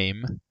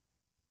same,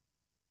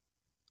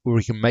 or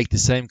we can make the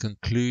same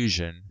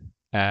conclusion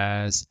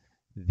as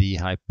the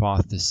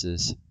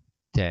hypothesis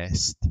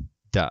test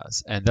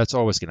does. And that's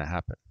always going to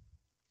happen.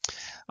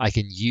 I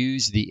can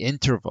use the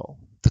interval,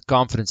 the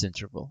confidence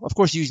interval, of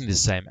course using the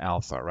same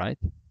alpha, right?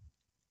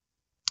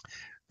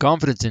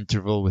 Confidence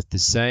interval with the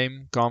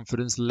same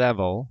confidence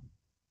level,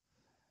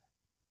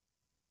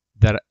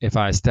 that if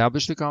I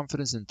establish the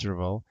confidence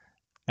interval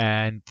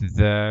and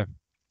the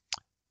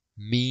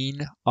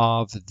mean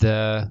of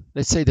the,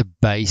 let's say the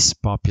base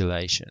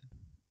population,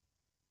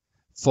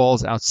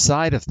 falls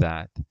outside of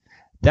that,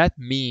 that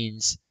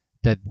means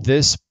that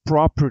this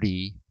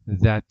property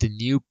that the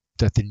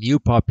new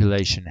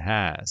population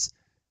has,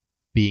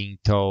 being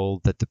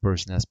told that the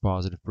person has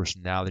positive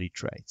personality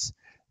traits,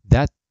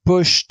 that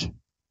pushed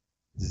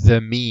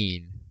the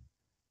mean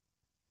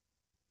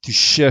to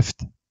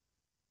shift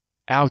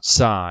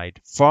outside,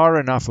 far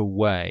enough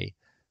away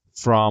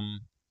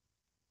from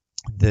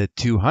the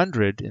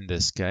 200 in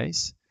this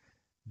case,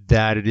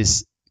 that it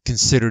is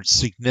considered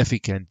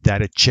significant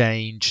that a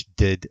change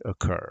did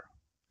occur.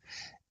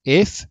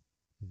 If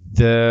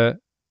the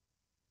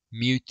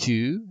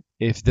mu2,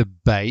 if the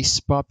base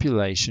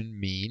population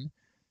mean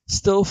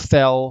still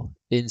fell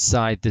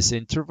inside this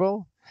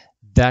interval,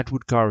 that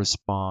would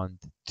correspond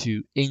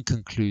to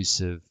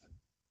inconclusive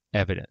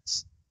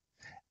evidence.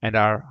 And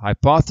our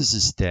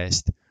hypothesis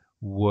test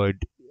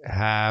would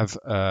have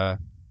a,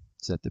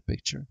 is that the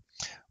picture?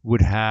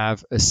 Would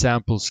have a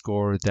sample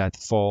score that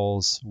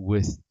falls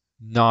with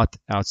not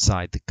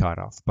outside the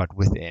cutoff, but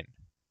within.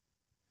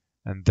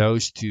 And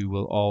those two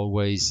will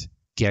always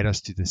get us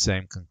to the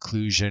same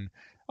conclusion.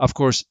 Of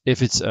course,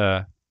 if it's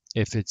a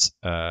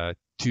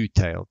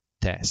two-tailed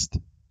test,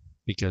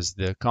 because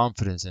the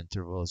confidence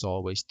interval is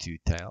always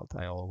two-tailed.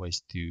 I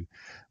always do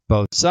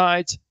both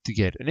sides to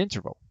get an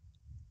interval.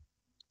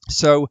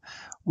 So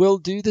we'll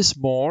do this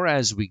more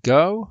as we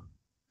go.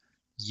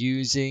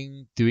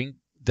 Doing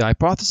the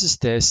hypothesis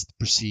test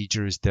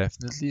procedure is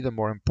definitely the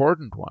more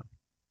important one.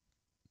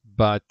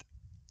 But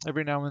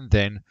every now and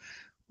then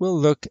we'll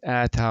look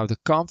at how the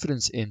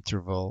confidence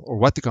interval, or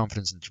what the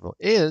confidence interval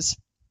is,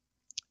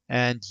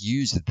 and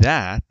use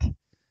that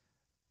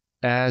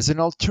as an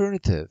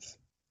alternative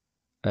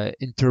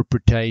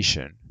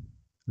interpretation,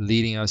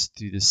 leading us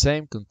to the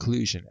same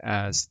conclusion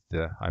as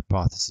the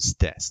hypothesis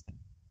test.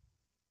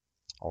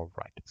 All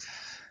right.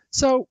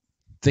 So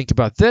think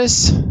about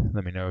this.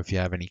 Let me know if you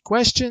have any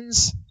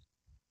questions.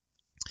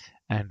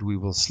 And we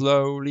will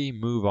slowly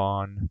move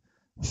on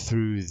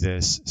through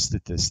this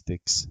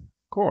statistics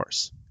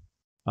course.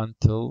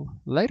 Until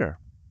later.